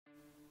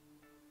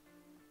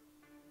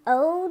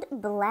Old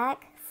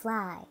Black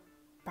Fly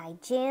by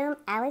Jim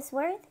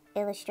Allisworth,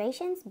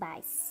 illustrations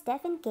by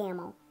Stephen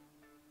Gamble.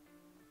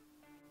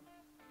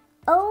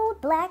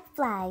 Old black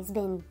fly's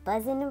been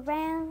buzzing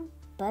around,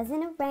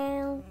 buzzing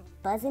around,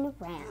 buzzing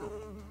around.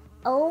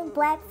 Old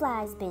black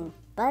fly's been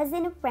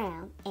buzzing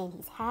around, and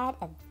he's had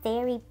a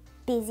very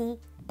busy,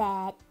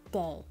 bad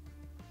day.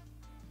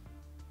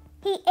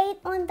 He ate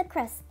on the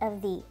crust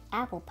of the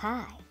apple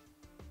pie.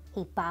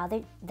 He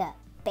bothered the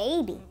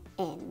baby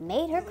and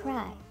made her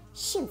cry.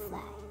 Shoo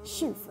fly,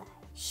 shoo fly,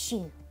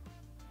 shoo.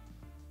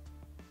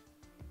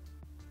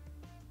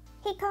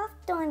 He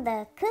coughed on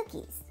the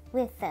cookies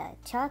with the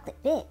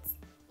chocolate bits.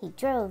 He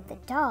drove the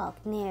dog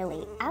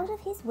nearly out of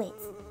his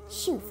wits.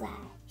 Shoo fly,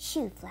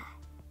 shoo fly,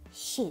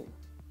 shoo.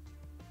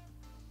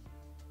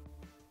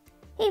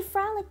 He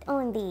frolicked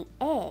on the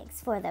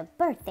eggs for the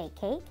birthday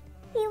cake.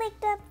 He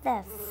licked up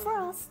the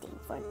frosting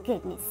for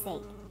goodness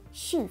sake.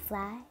 Shoo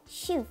fly,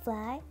 shoo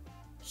fly,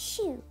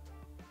 shoo.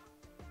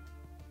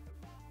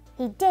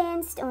 He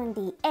danced on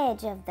the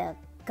edge of the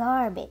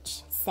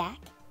garbage sack.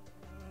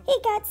 He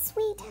got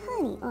sweet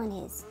honey on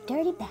his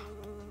dirty back.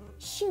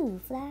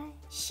 Shoo fly,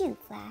 shoo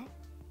fly,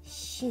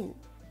 shoo.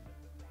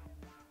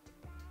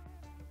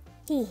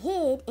 He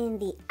hid in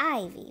the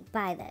ivy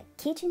by the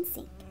kitchen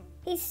sink.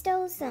 He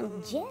stole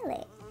some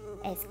jelly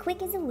as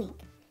quick as a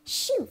wink.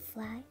 Shoo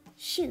fly,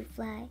 shoo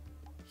fly,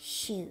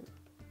 shoo.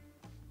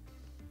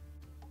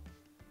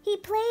 He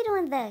played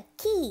on the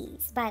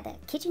keys by the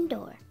kitchen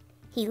door.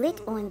 He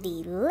lit on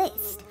the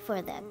list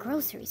for the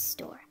grocery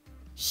store.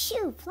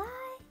 Shoo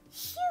fly,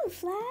 shoo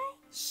fly,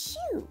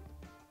 shoo.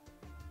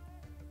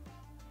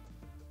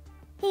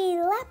 He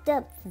lapped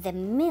up the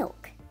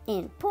milk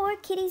in poor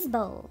Kitty's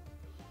bowl.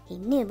 He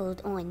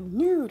nibbled on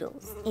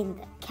noodles in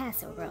the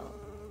casserole.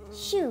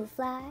 Shoo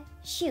fly,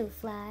 shoo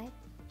fly,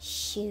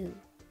 shoo.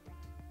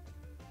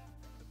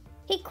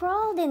 He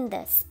crawled in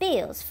the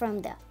spills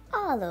from the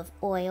olive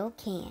oil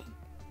can.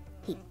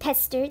 He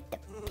pestered the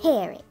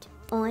parrot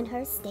on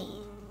her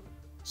stand.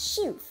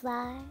 Shoo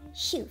fly,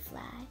 shoo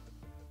fly,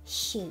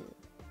 shoo.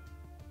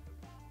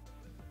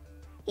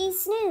 He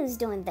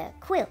snoozed on the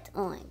quilt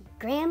on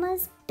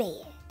Grandma's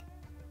bed.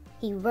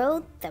 He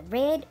rode the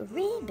red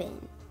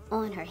ribbon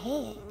on her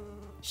head.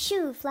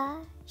 Shoo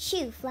fly,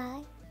 shoo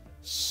fly,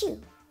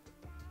 shoo.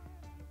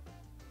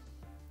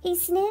 He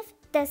sniffed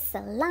the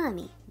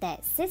salami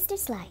that Sister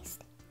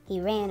sliced.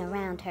 He ran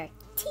around her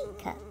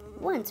teacup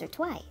once or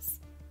twice.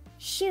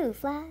 Shoo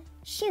fly,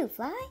 shoo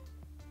fly,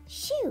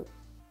 shoo.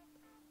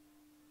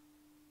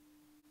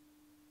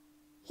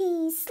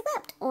 He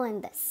slept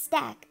on the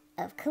stack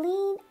of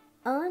clean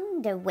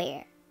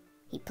underwear.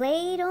 He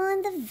played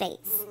on the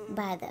vase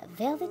by the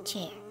velvet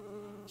chair.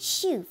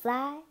 Shoo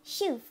fly,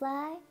 shoo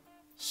fly,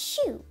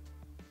 shoo.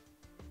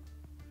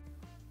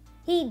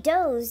 He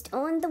dozed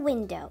on the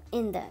window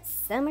in the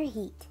summer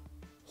heat.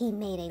 He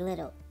made a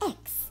little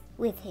X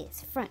with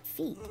his front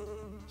feet.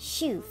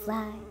 Shoo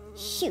fly,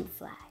 shoo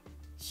fly,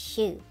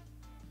 shoo.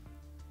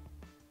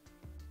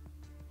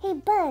 He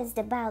buzzed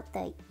about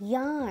the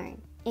yarn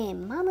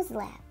in Mama's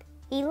lap.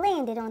 He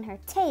landed on her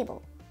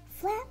table.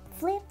 Flap,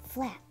 flip,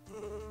 flap.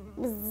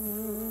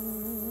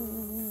 Bzzz.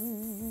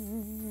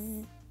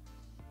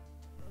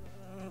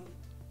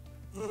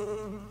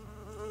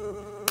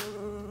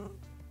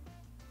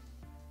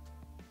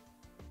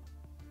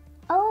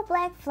 Old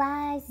black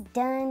fly's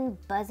done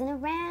buzzing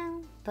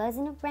around,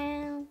 buzzing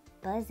around,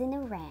 buzzing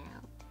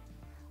around.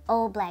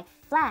 Old black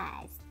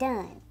fly's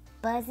done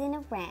buzzing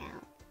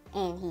around,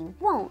 and he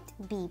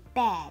won't be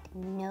bad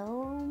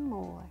no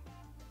more.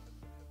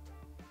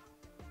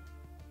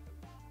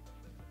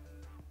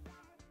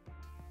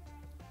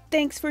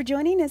 Thanks for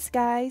joining us,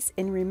 guys.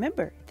 And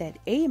remember that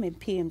AM and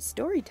PM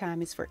story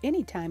time is for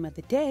any time of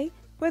the day,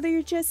 whether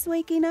you're just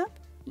waking up,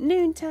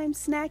 noontime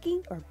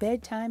snacking, or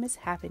bedtime is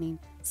happening.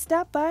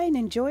 Stop by and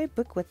enjoy a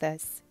book with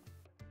us.